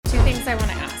I want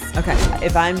to ask. Okay.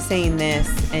 If I'm saying this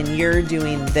and you're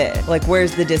doing this, like,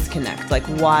 where's the disconnect? Like,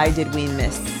 why did we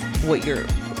miss what you're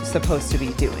supposed to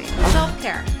be doing?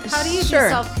 Self-care. How do you do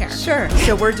self-care? Sure.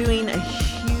 So we're doing a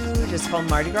huge, it's called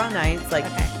Mardi Gras Nights, like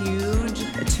huge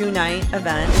 2-night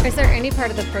event. Is there any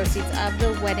part of the proceeds of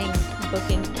the wedding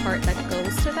booking part that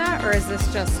goes to that? Or is this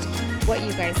just what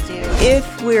you guys do?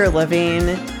 If we're living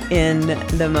in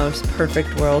the most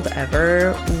perfect world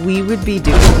ever, we would be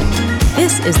doing.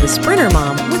 This is the Sprinter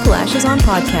Mom with Lashes on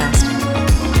podcast.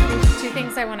 Two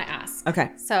things I want to ask.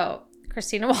 Okay. So,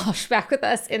 Christina Walsh back with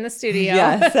us in the studio.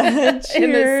 Yes.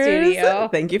 In the studio.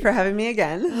 Thank you for having me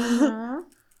again. Uh-huh.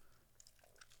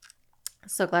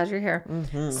 So glad you're here.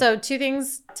 Mm-hmm. So, two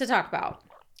things to talk about.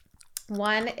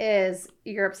 One is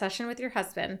your obsession with your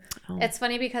husband. Oh. It's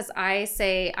funny because I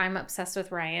say I'm obsessed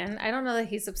with Ryan. I don't know that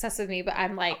he's obsessed with me, but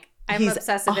I'm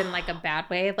obsessive in like a bad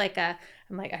way.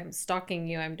 I'm stalking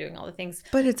you. I'm doing all the things.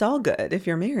 But it's all good if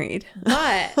you're married.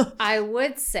 But I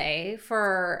would say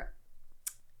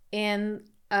in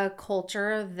a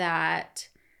culture that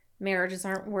marriages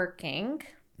aren't working,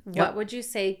 what would you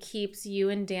say keeps you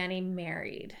and Danny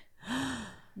married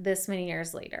this many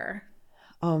years later?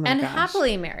 Oh my gosh.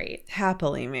 Happily married.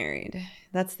 Happily married.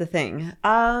 That's the thing.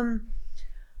 I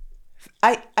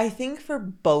think for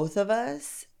both of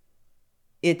us,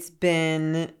 it's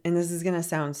been, and this is going to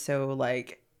sound so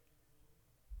like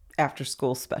after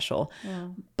school special,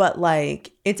 but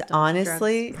like it's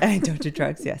honestly, I don't do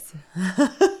drugs. Yes.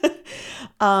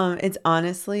 It's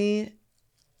honestly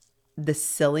the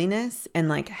silliness and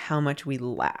like how much we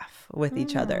laugh with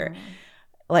each other.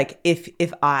 Like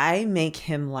if I make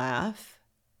him laugh,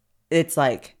 it's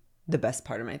like the best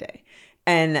part of my day.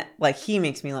 And like he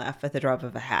makes me laugh at the drop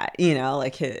of a hat,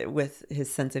 like with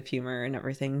his sense of humor and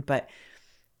everything. But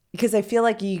because I feel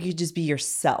like you could just be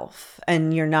yourself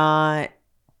and you're not,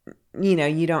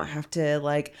 you don't have to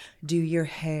like do your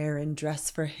hair and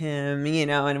dress for him,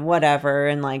 and whatever,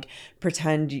 and like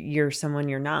pretend you're someone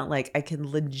you're not. Like I can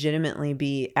legitimately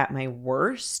be at my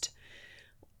worst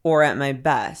or at my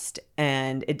best,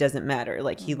 and it doesn't matter.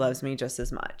 Like he loves me just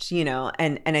as much,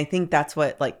 and I think that's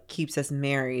what like keeps us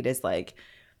married is like,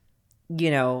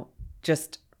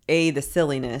 just A, the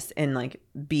silliness, and like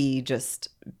B, just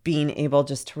being able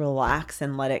just to relax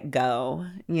and let it go,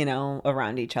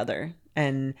 around each other.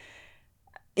 And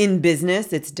in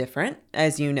business, it's different,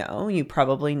 as you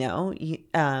probably know. You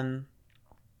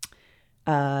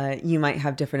might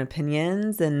have different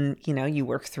opinions and, you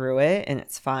work through it and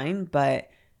it's fine, but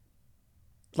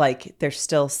like there's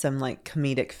still some like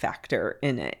comedic factor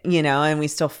in it, and we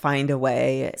still find a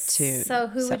way to. So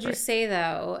who would you say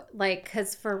though, like,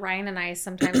 because for Ryan and I,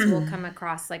 sometimes we'll come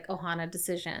across like Ohana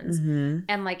decisions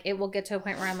and like it will get to a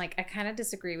point where I'm like, I kind of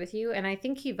disagree with you. And I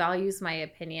think he values my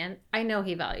opinion. I know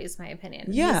he values my opinion.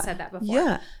 Yeah. He said that before.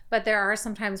 Yeah. But there are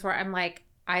some times where I'm like,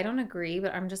 I don't agree,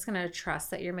 but I'm just going to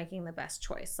trust that you're making the best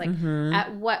choice. Like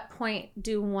at what point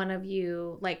do one of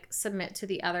you like submit to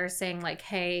the other saying like,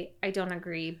 hey, I don't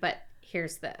agree, but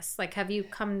here's this. Like, have you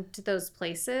come to those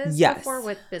places before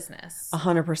with business?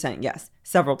 100%. Yes.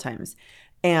 Several times.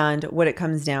 And what it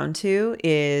comes down to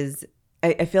is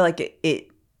I feel like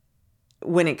it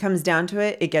when it comes down to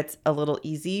it, it gets a little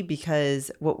easy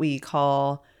because what we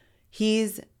call,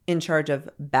 he's in charge of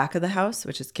back of the house,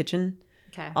 which is kitchen.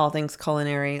 Okay. All things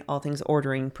culinary, all things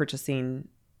ordering, purchasing,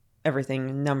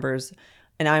 everything, numbers.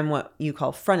 And I'm what you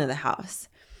call front of the house.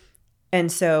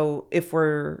 And so if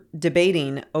we're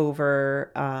debating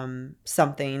over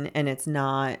something and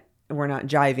we're not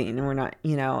jiving and we're not,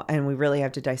 and we really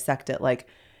have to dissect it, like,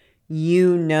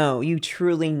 you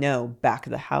truly know back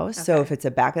of the house. Okay. So if it's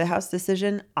a back of the house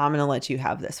decision, I'm going to let you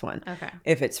have this one. Okay.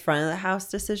 If it's front of the house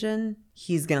decision,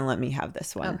 he's going to let me have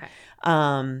this one.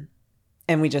 Okay.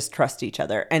 And we just trust each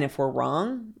other. And if we're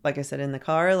wrong, like I said in the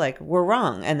car, like we're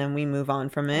wrong. And then we move on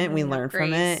from it. And we learn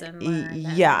from it.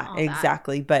 Yeah,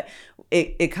 exactly. But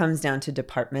it comes down to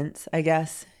departments, I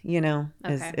guess,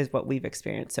 is what we've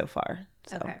experienced so far.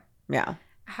 So, yeah.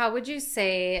 How would you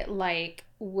say, like,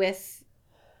 with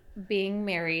being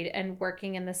married and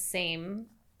working in the same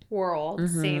world,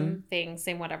 same thing,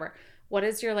 same whatever, what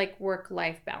is your like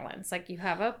work-life balance? Like you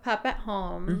have a pup at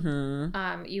home.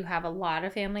 You have a lot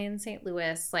of family in St.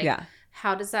 Louis. Like,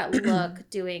 how does that look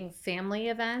doing family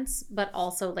events, but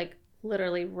also like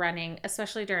literally running,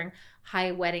 especially during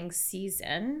high wedding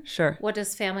season? Sure. What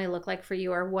does family look like for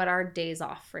you, or what are days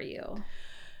off for you?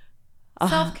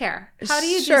 Self-care. How do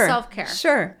you do self-care?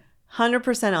 Sure.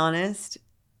 100% honest.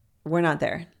 We're not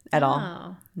there at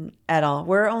all. At all.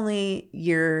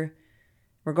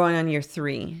 We're going on year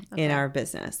 3 in our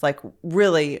business, like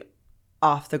really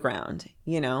off the ground,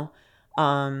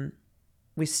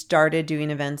 we started doing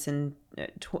events in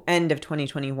end of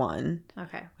 2021.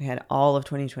 Okay. We had all of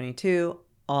 2022,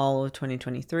 all of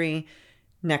 2023.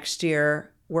 Next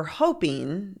year, we're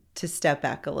hoping to step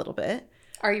back a little bit.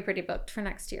 Are you pretty booked for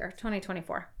next year,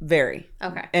 2024? Very.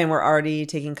 Okay. And we're already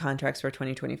taking contracts for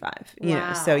 2025. You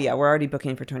know, so yeah, we're already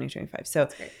booking for 2025. So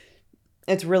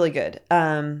it's really good.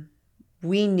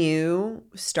 We knew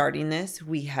starting this,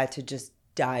 we had to just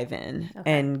dive in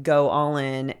and go all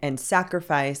in and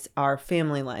sacrifice our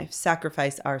family life,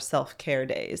 sacrifice our self-care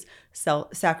days,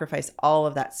 sacrifice all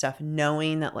of that stuff,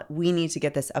 knowing that we need to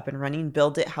get this up and running,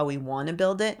 build it how we want to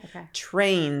build it,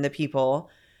 train the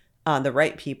people, the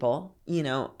right people, you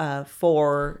know,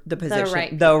 for the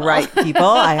position, the right people.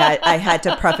 I had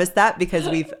to preface that because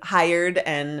we've hired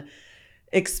and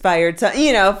expired some,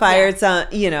 you know, fired some,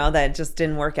 you know, that just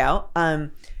didn't work out.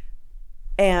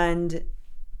 And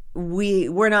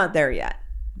we're not there yet.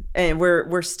 And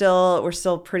we're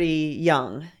still pretty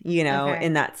young, you know,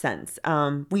 in that sense.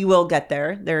 We will get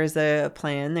there. There is a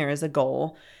plan, there is a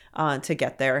goal to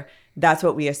get there. That's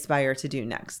what we aspire to do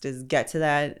next, is get to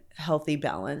that healthy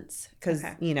balance. Because,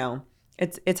 you know,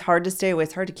 it's hard to stay away.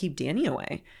 It's hard to keep Danny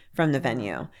away from the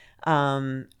venue.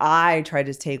 I try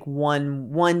to take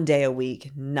one day a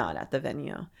week not at the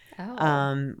venue.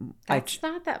 That's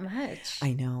not that much.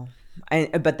 I know.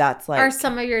 But that's like... Are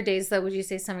some of your days, though, would you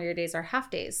say some of your days are half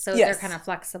days? So they're kind of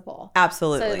flexible.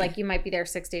 Absolutely. So like you might be there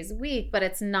 6 days a week, but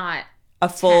it's not a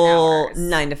full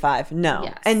 9 to 5. No.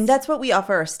 Yes. And that's what we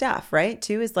offer our staff, right?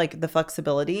 Too, is like the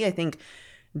flexibility. I think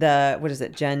what is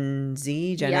it? Gen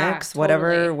Z, Gen X,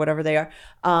 totally. whatever they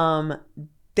are.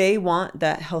 They want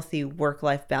that healthy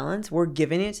work-life balance. We're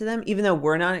giving it to them, even though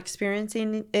we're not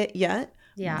experiencing it yet.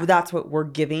 Yeah. That's what we're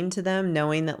giving to them,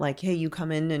 knowing that like, hey, you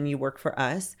come in and you work for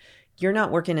us. You're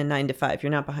not working a 9 to 5.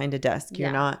 You're not behind a desk.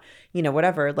 You're not, you know,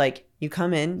 whatever. Like, you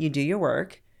come in, you do your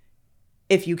work.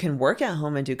 If you can work at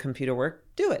home and do computer work,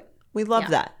 do it. We love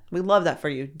that. We love that for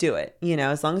you. Do it. You know,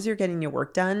 as long as you're getting your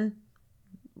work done,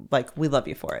 like, we love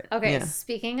you for it. Okay. Yeah.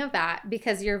 Speaking of that,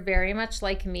 because you're very much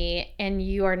like me and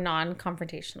you are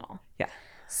non-confrontational. Yeah.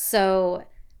 So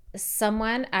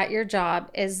someone at your job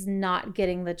is not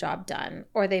getting the job done,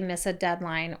 or they miss a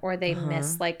deadline, or they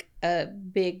miss like a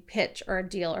big pitch or a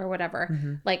deal or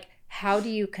whatever. Like, how do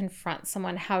you confront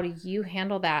someone? How do you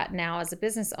handle that now as a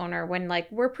business owner when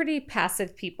like we're pretty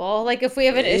passive people? Like, if we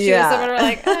have an issue with someone, we're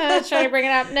like, try to bring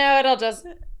it up. No, it'll just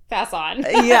pass on.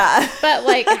 But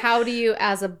like, how do you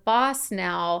as a boss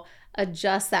now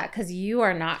adjust that? Because you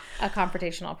are not a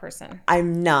confrontational person.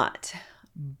 I'm not.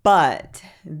 But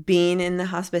being in the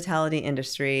hospitality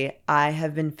industry, I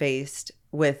have been faced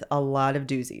with a lot of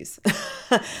doozies,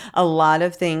 a lot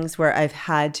of things where I've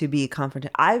had to be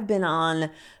confronted. I've been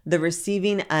on the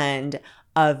receiving end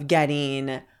of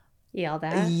getting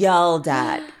yelled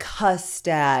at, cussed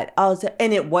at,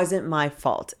 and it wasn't my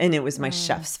fault, and it was my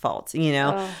chef's fault, you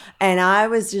know. And I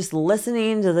was just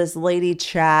listening to this lady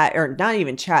chat, or not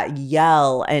even chat,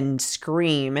 yell and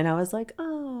scream, and I was like,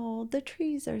 oh, the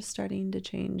trees are starting to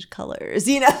change colors,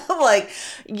 you know. Like,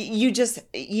 you just,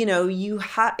 you know, you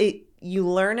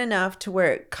learn enough to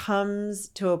where it comes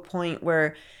to a point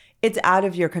where it's out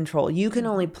of your control. You can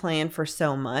only plan for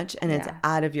so much, and it's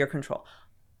out of your control.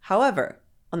 However,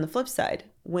 on the flip side,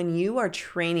 when you are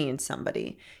training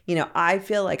somebody, you know, I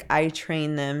feel like I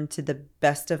train them to the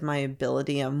best of my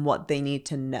ability on what they need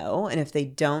to know. And if they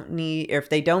don't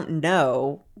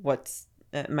know what's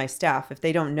my staff, if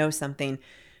they don't know something,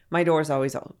 my door is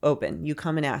always open. You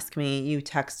come and ask me, you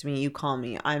text me, you call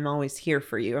me. I'm always here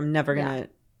for you. I'm never going to,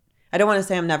 I don't want to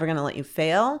say I'm never going to let you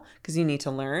fail, because you need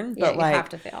to learn. But you have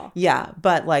to fail. Yeah.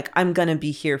 But like, I'm going to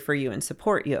be here for you and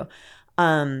support you.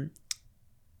 In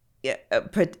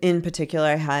particular,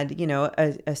 I had, you know,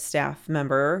 a staff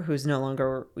member who's no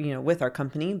longer, you know, with our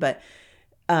company, but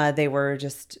they were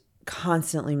just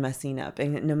constantly messing up.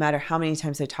 And no matter how many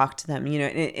times I talked to them, you know,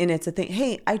 and it's a thing,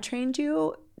 hey, I trained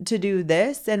you to do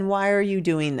this, and why are you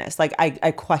doing this? Like,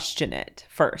 I question it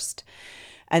first.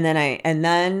 And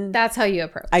then that's how you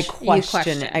approach. I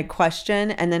question it. I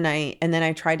question, and then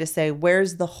I try to say,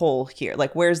 where's the hole here?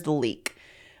 Like, where's the leak?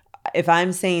 If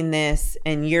I'm saying this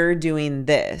and you're doing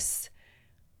this,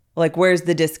 like, where's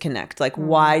the disconnect? Like,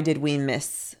 why did we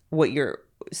miss what you're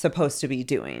supposed to be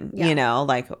doing? You know,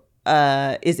 like,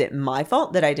 is it my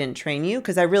fault that I didn't train you?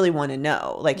 Because I really want to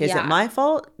know, like, is it my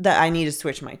fault that I need to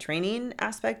switch my training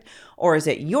aspect? Or is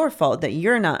it your fault that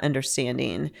you're not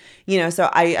understanding? You know, so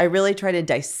I really try to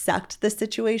dissect the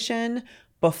situation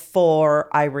before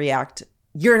I react.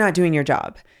 You're not doing your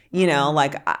job. You know,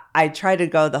 like, I try to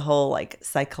go the whole like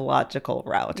psychological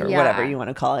route, or whatever you want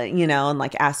to call it, you know, and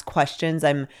like ask questions.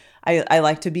 I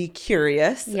like to be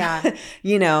curious. Yeah.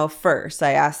 First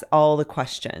I ask all the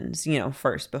questions,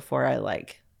 first before I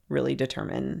like really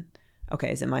determine,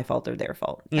 okay, is it my fault or their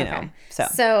fault? Okay. So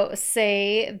So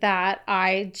say that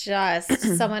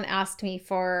someone asked me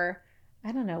for,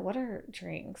 I don't know, what are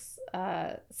drinks?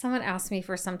 Someone asked me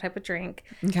for some type of drink,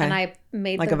 and I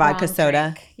made like the a vodka wrong soda.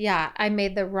 drink. Yeah, I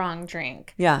made the wrong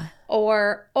drink. Yeah.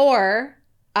 Or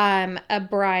a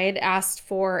bride asked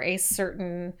for a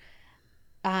certain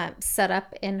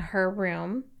setup in her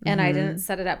room, and I didn't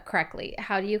set it up correctly.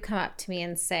 How do you come up to me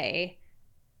and say,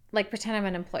 like, pretend I'm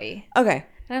an employee? Okay.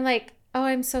 And I'm like, oh,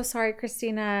 I'm so sorry,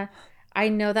 Christina. I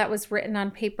know that was written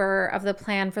on paper of the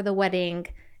plan for the wedding.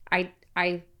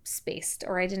 I spaced,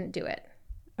 or I didn't do it.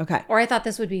 Okay. Or I thought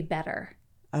this would be better.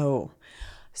 Oh,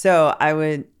 so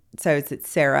it's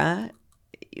Sarah.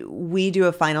 We do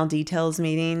a final details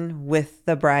meeting with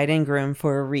the bride and groom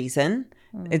for a reason.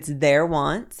 It's their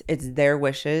wants. It's their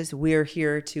wishes. We're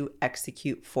here to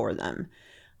execute for them.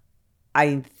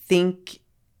 I think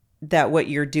that what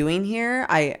you're doing here,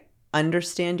 I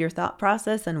understand your thought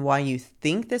process and why you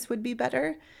think this would be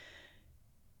better.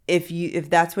 If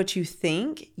that's what you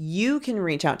think, you can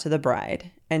reach out to the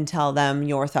bride and tell them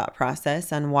your thought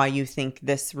process on why you think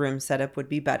this room setup would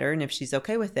be better. And if she's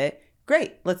okay with it,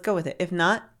 great, let's go with it. If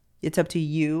not, it's up to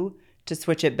you to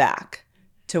switch it back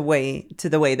to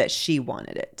the way that she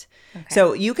wanted it. Okay.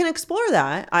 So you can explore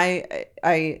that.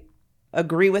 I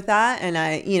agree with that.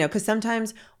 And because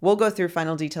sometimes we'll go through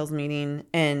final details meeting,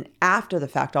 and after the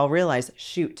fact, I'll realize,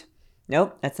 shoot,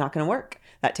 nope, that's not going to work.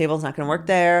 That table's not going to work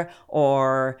there,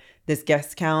 or this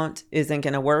guest count isn't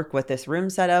going to work with this room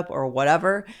setup or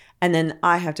whatever. And then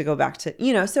I have to go back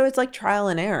to, so it's like trial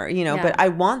and error, Yeah. But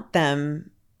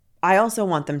I also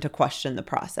want them to question the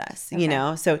process,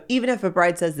 Okay. So even if a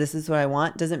bride says this is what I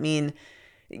want, doesn't mean,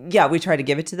 yeah, we try to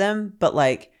give it to them, but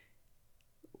like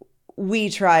we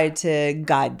try to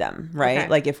guide them, right? Okay.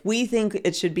 Like if we think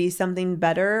it should be something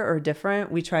better or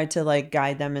different, we try to like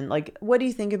guide them and like, what do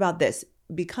you think about this?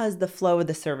 Because the flow of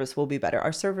the service will be better.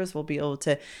 Our servers will be able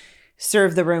to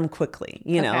serve the room quickly,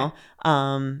 know.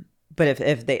 But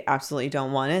if they absolutely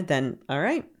don't want it, then all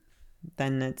right,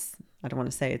 then I don't want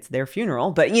to say it's their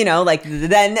funeral, but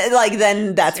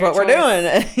then that's what we're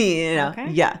doing, Okay.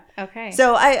 Yeah. Okay.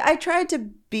 So I tried to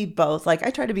be both. Like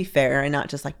I try to be fair and not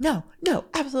just like, no,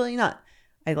 absolutely not.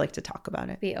 I like to talk about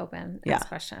it. Be open. Yeah. Ask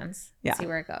questions. Yeah. See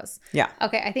where it goes. Yeah.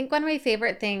 Okay. I think one of my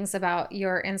favorite things about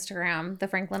your Instagram, the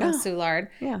Franklin of Soulard,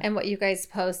 yeah. and what you guys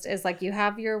post is like you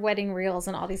have your wedding reels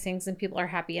and all these things, and people are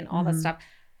happy and all that stuff.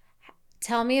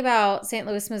 Tell me about St.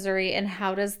 Louis, Missouri, and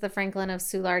how does the Franklin of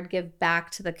Soulard give back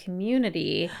to the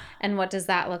community, and what does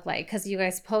that look like? Because you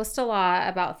guys post a lot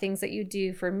about things that you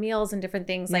do for meals and different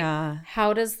things. Like,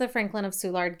 how does the Franklin of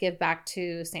Soulard give back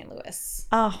to St. Louis?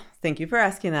 Oh, thank you for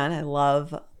asking that. I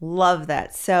love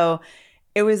that. So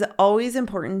it was always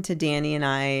important to Danny and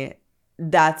I.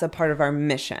 That's a part of our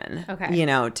mission,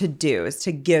 to do, is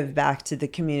to give back to the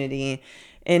community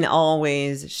in all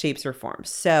ways, shapes, or forms.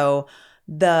 So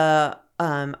the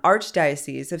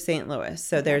Archdiocese of St. Louis.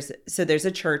 So there's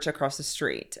a church across the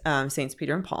street, Saints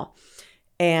Peter and Paul,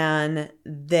 and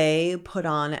they put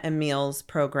on a meals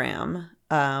program.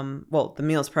 The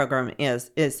meals program is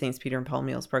Saints Peter and Paul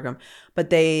meals program, but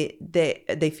they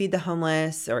feed the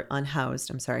homeless or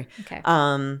unhoused. I'm sorry. Okay. Is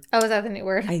that the new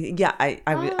word?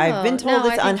 I've been told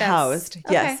it's unhoused.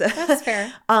 Yes, okay, that's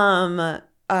fair.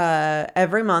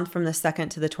 Every month from the 2nd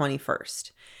to the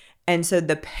 21st. And so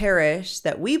the parish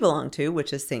that we belong to,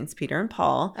 which is Saints Peter and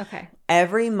Paul,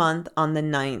 every month on the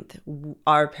 9th,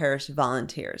 our parish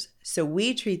volunteers. So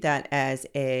we treat that as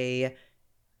a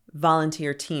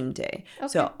volunteer team day. Okay.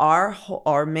 So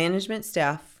our management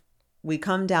staff, we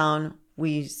come down.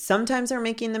 We sometimes are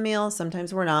making the meal.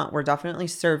 Sometimes we're not. We're definitely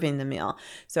serving the meal.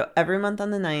 So every month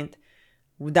on the 9th,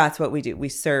 that's what we do. We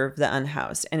serve the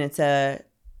unhoused. And it's a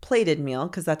plated meal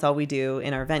because that's all we do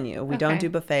in our venue. We don't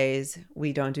do buffets.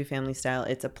 We don't do family style.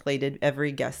 It's a plated,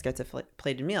 every guest gets a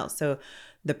plated meal. So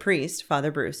the priest,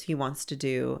 Father Bruce, he wants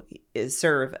to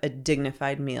serve a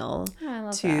dignified meal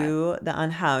to the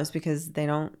unhoused because they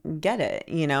don't get it,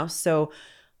 So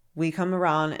we come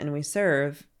around and we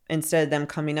serve, instead of them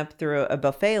coming up through a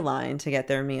buffet line to get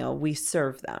their meal, we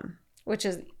serve them. Which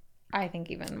is, I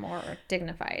think, even more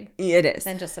dignified. It is.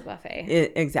 Than just a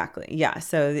buffet. Exactly. Yeah.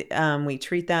 So we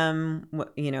treat them,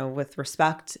 with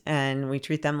respect, and we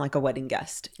treat them like a wedding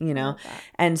guest,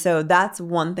 And so that's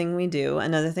one thing we do.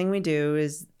 Another thing we do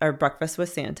is our breakfast with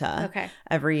Santa. Okay.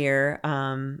 Every year.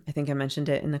 I think I mentioned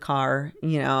it in the car,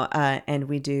 and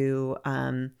we do,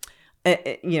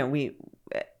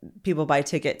 people buy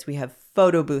tickets. We have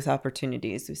photo booth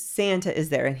opportunities. So Santa is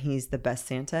there, and he's the best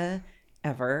Santa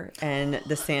ever. And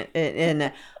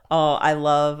I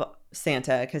love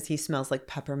Santa because he smells like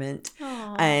peppermint.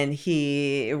 Aww. And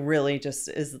he really just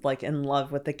is like in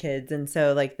love with the kids. And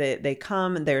so like they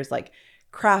come, and there's like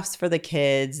crafts for the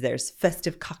kids, there's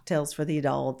festive cocktails for the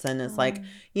adults, and it's like,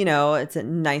 it's a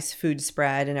nice food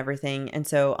spread and everything. And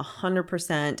so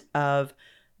 100% of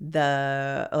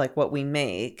the like what we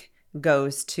make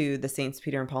goes to the Saints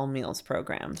Peter and Paul Meals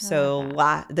Program. So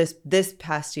this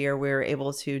past year, we were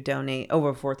able to donate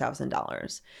over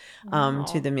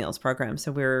 $4,000 to the Meals Program.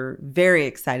 So we're very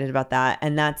excited about that.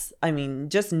 And that's, I mean,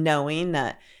 just knowing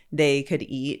that they could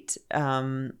eat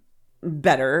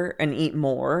better and eat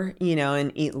more,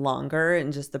 and eat longer,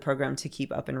 and just the program to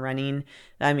keep up and running.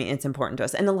 I mean, it's important to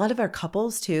us. And a lot of our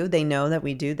couples too, they know that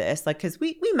we do this, like, because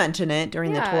we mention it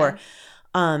during the tour.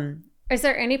 Is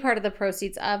there any part of the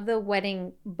proceeds of the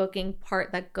wedding booking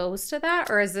part that goes to that?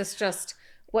 Or is this just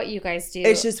what you guys do?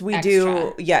 It's just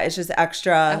it's just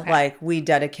extra. Okay. Like, we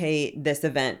dedicate this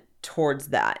event towards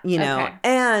that, Okay.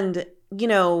 And,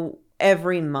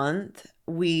 every month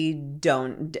we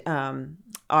don't,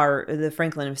 the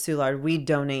Franklin of Soulard, we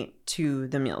donate to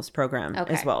the Meals Program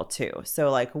as well too. So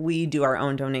like we do our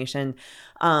own donation.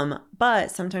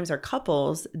 But sometimes our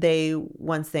couples,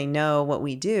 once they know what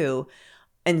we do,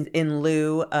 and in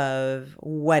lieu of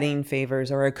wedding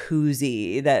favors or a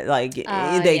koozie that like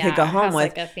they could go home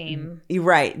with, like a theme.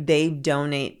 Right. They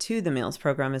donate to the Meals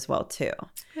Program as well too.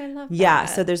 I love that. Yeah.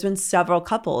 So there's been several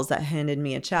couples that handed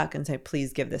me a check and say,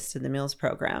 please give this to the Meals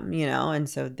Program, and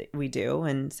so we do.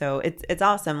 And so it's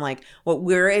awesome. Like what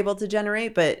we're able to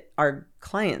generate, but our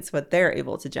clients, what they're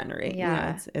able to generate.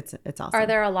 Yeah. It's awesome. Are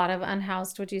there a lot of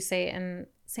unhoused, would you say, in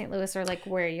St. Louis, or like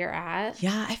where you're at?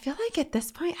 Yeah, I feel like at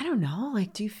this point, I don't know.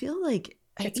 Like, do you feel like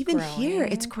growing? Here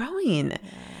it's growing,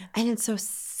 and it's so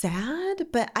sad?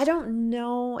 But I don't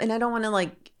know, and I don't want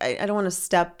to I don't want to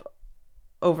step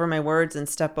over my words and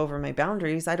step over my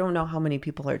boundaries. I don't know how many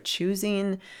people are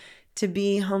choosing to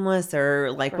be homeless,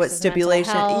 or like what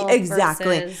stipulation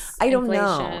exactly. I don't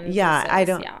know. Yeah, I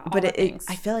don't. But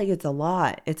I feel like it's a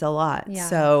lot. It's a lot. Yeah.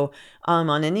 So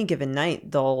on any given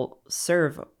night, they'll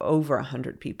serve over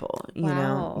 100 people.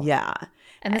 Yeah.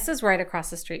 And this is right across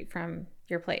the street from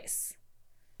your place.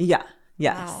 Yeah.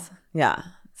 Yes. Wow. Yeah.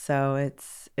 So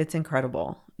it's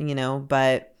incredible.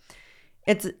 But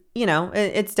it's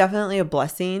it's definitely a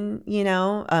blessing.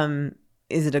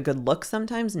 Is it a good look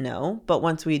sometimes? No. But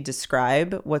once we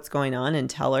describe what's going on and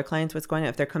tell our clients what's going on,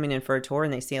 if they're coming in for a tour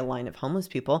and they see a line of homeless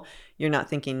people, you're not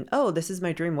thinking, oh, this is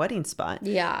my dream wedding spot.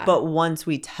 Yeah. But once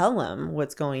we tell them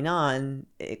what's going on,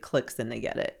 it clicks and they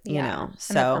get it, So, and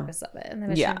the purpose of it and the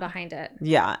mission behind it.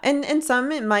 Yeah. And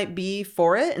some it might be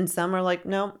for it, and some are like,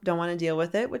 no, don't want to deal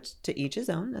with it, which to each his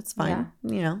own. That's fine.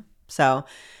 So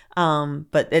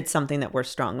but it's something that we're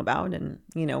strong about, and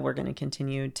we're going to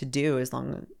continue to do as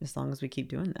long as we keep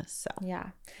doing this. So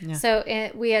yeah.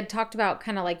 So we had talked about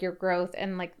kind of like your growth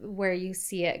and like where you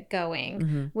see it going.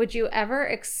 Mm-hmm. Would you ever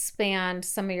expand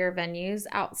some of your venues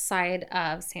outside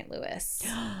of St. Louis?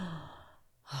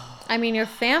 I mean, your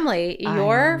family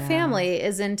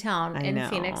is in town in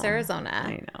Phoenix, Arizona.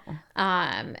 I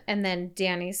know. And then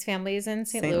Danny's family is in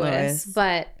St. Louis,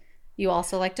 but you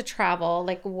also like to travel.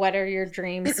 Like, what are your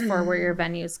dreams for where your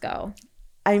venues go?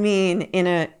 I mean,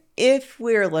 if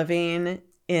we're living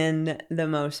in the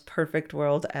most perfect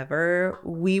world ever,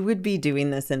 we would be doing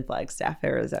this in Flagstaff,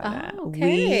 Arizona. Oh,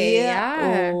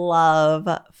 okay. We love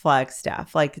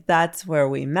Flagstaff. Like, that's where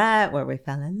we met, where we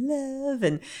fell in love,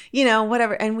 and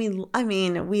whatever. And we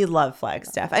love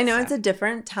Flagstaff. I know it's a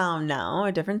different town now,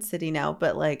 a different city now,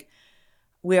 but like,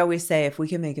 we always say, if we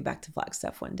can make it back to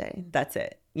Flagstaff one day, that's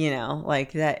it,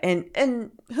 like that. And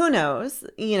who knows,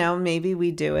 maybe we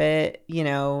do it,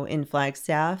 in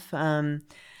Flagstaff.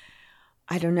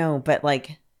 I don't know, but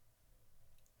like,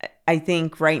 I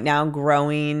think right now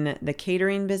growing the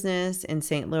catering business in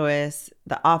St. Louis,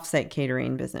 the offsite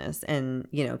catering business, and,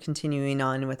 continuing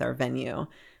on with our venue,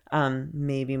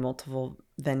 maybe multiple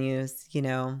venues,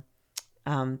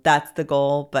 that's the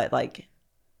goal. But like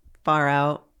far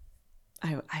out,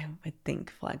 I would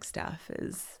think Flagstaff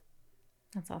is.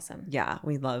 That's awesome. Yeah,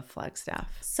 we love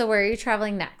Flagstaff. So where are you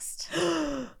traveling next?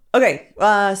 Okay,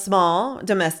 small,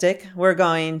 domestic. We're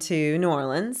going to New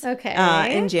Orleans. Okay.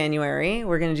 In January.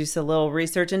 We're going to do some little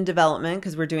research and development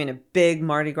because we're doing a big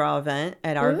Mardi Gras event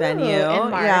at our venue. In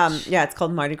March. Yeah, it's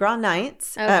called Mardi Gras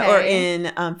Nights. Okay. Or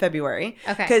in February.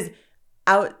 Okay. Because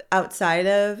outside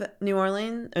of New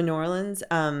Orleans,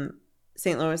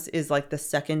 St. Louis is like the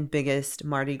second biggest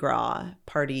Mardi Gras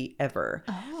party ever.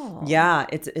 Oh. cool. Yeah,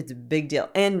 it's a big deal.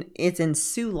 And it's in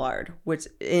Soulard, which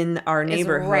in our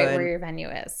neighborhood. Right where your venue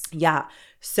is. Yeah.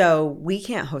 So we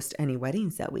can't host any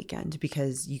weddings that weekend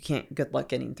because you can't good luck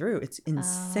getting through. It's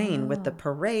insane with the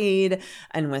parade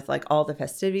and with like all the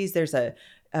festivities. There's a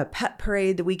pet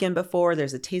parade the weekend before.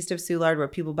 There's a Taste of Soulard where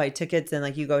people buy tickets and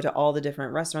like you go to all the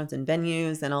different restaurants and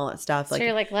venues and all that stuff. So like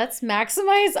you're like, let's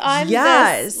maximize on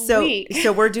this week.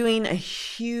 So we're doing a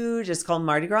huge, it's called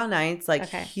Mardi Gras Nights, like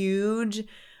huge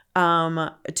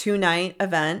 2-night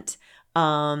event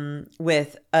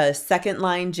with a second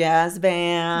line jazz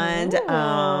band,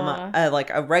 like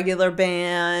a regular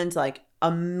band, like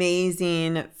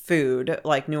amazing food,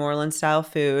 like New Orleans style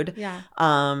food. Yeah.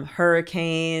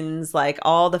 Hurricanes, like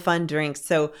all the fun drinks.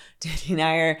 So Danny and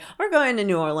I we're going to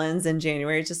New Orleans in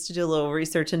January just to do a little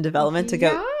research and development to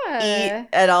go eat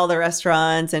at all the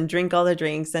restaurants and drink all the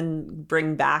drinks and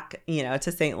bring back,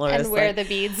 to St. Louis. And wear the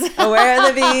beads. Wear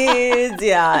the beads.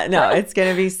 Yeah. No, it's going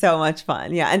to be so much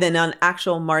fun. Yeah. And then on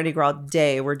actual Mardi Gras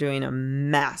day, we're doing a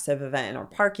massive event in our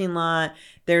parking lot.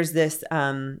 There's this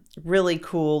really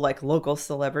cool, like, local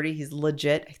celebrity. He's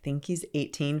legit. I think he's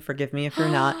 18. Forgive me if you're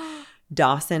not.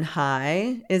 Dawson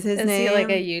High is his name. Is he like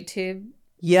a YouTube?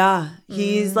 Yeah.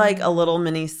 He's like a little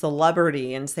mini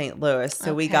celebrity in St. Louis.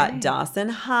 So we got Dawson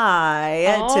High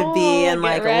to be in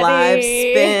like live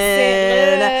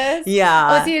spin.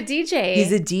 Yeah. Oh, is he a DJ?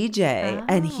 He's a DJ.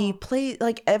 And he played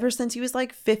like ever since he was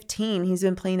like 15. He's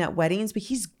been playing at weddings, but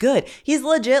he's good. He's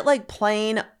legit like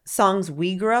playing songs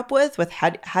we grew up with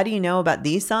how do you know about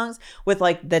these songs, with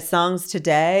like the songs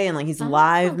today, and like he's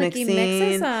live mixing. He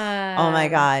mixes them. Oh my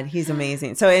God, he's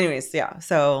amazing. So anyways, yeah.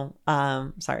 So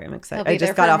sorry, I'm excited. I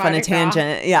just got off on a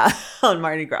tangent. Yeah, on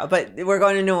Mardi Gras. But we're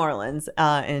going to New Orleans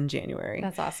in January.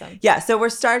 That's awesome. Yeah, so we're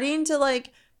starting to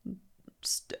like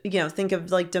think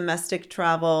of like domestic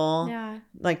travel,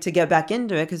 like to get back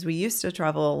into it, because we used to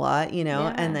travel a lot,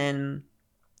 and then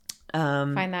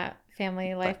find that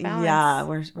family life balance. Yeah,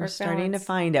 we're starting to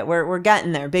find it. We're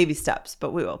getting there, baby steps,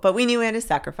 but we will. But we knew we had to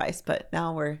sacrifice, but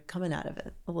now we're coming out of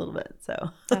it a little bit.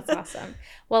 So that's awesome.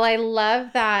 Well, I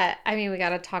love that. I mean, we got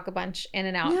to talk a bunch in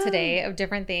and out today of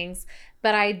different things,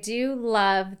 but I do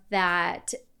love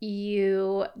that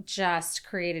you just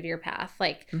created your path.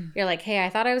 Like you're like, hey,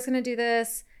 I thought I was going to do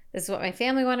this. This is what my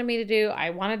family wanted me to do. I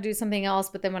want to do something else,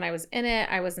 but then when I was in it,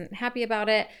 I wasn't happy about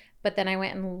it. But then I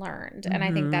went and learned. And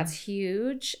I think that's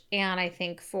huge. And I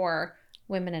think for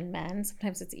women and men,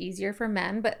 sometimes it's easier for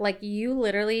men. But like you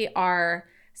literally are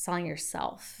selling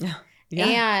yourself.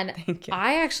 Yeah, and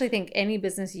I actually think any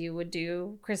business you would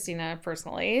do, Christina,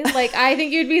 personally, like I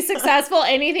think you'd be successful.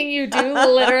 Anything you do,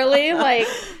 literally, like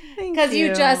because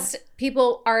you just,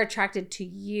 people are attracted to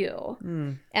you.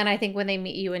 And I think when they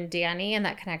meet you and Danny and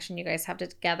that connection you guys have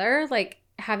together, like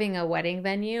having a wedding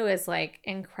venue is like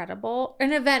incredible.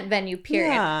 An event venue,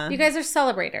 period. Yeah. You guys are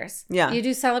celebrators. Yeah. You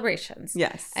do celebrations.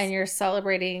 Yes. And you're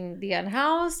celebrating the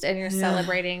unhoused, and you're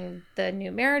celebrating the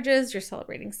new marriages. You're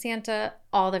celebrating Santa,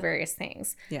 all the various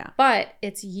things. Yeah. But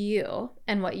it's you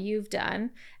and what you've done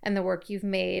and the work you've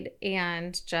made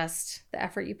and just the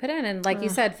effort you put in. And like you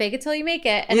said, fake it till you make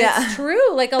it. And it's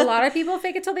true. Like a lot of people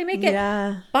fake it till they make it.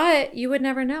 Yeah. But you would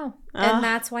never know. And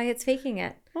that's why it's faking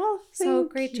it. Well,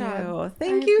 great job.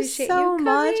 Thank you so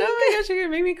much. Oh my gosh, you're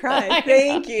gonna make me cry.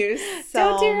 Thank you so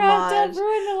Don't tear much. Up, don't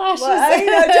ruin the lashes. Well, I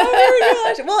know, don't ruin your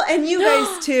lashes. Well, and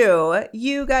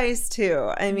you guys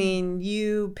too. I mean,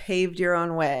 you paved your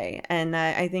own way, and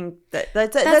I think that's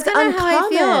kind of how I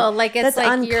feel. Like it's like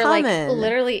uncommon. You're like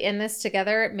literally in this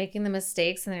together, making the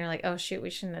mistakes, and then you're like, oh shoot, we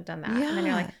shouldn't have done that. Yeah. And then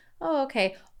you're like, oh,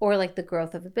 okay. Or like the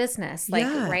growth of a business. Like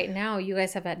right now, you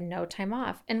guys have had no time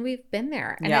off, and we've been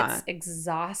there, and it's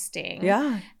exhausting.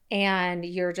 Yeah. And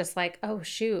you're just like, oh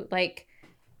shoot, like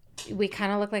we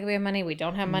kind of look like we have money. We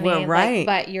don't have money. Well, right.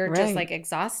 But you're just like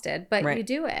exhausted, but you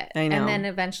do it. I know. And then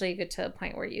eventually you get to a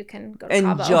point where you can go to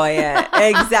enjoy Cabo. It.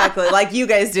 Exactly. Like you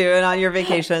guys do it on your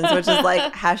vacations, which is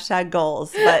like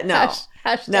 #goals. But no.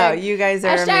 No, you guys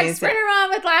are amazing. Sprinter Mom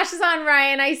with lashes on,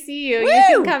 Ryan. I see you. Woo!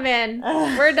 You can come in.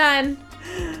 We're done.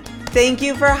 Thank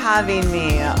you for having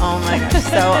me. Oh my gosh,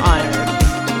 so honored.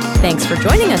 Thanks for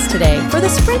joining us today for the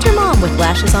Sprinter Mom with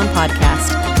Lashes on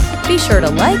podcast. Be sure to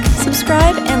like,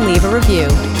 subscribe, and leave a review.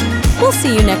 We'll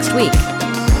see you next week.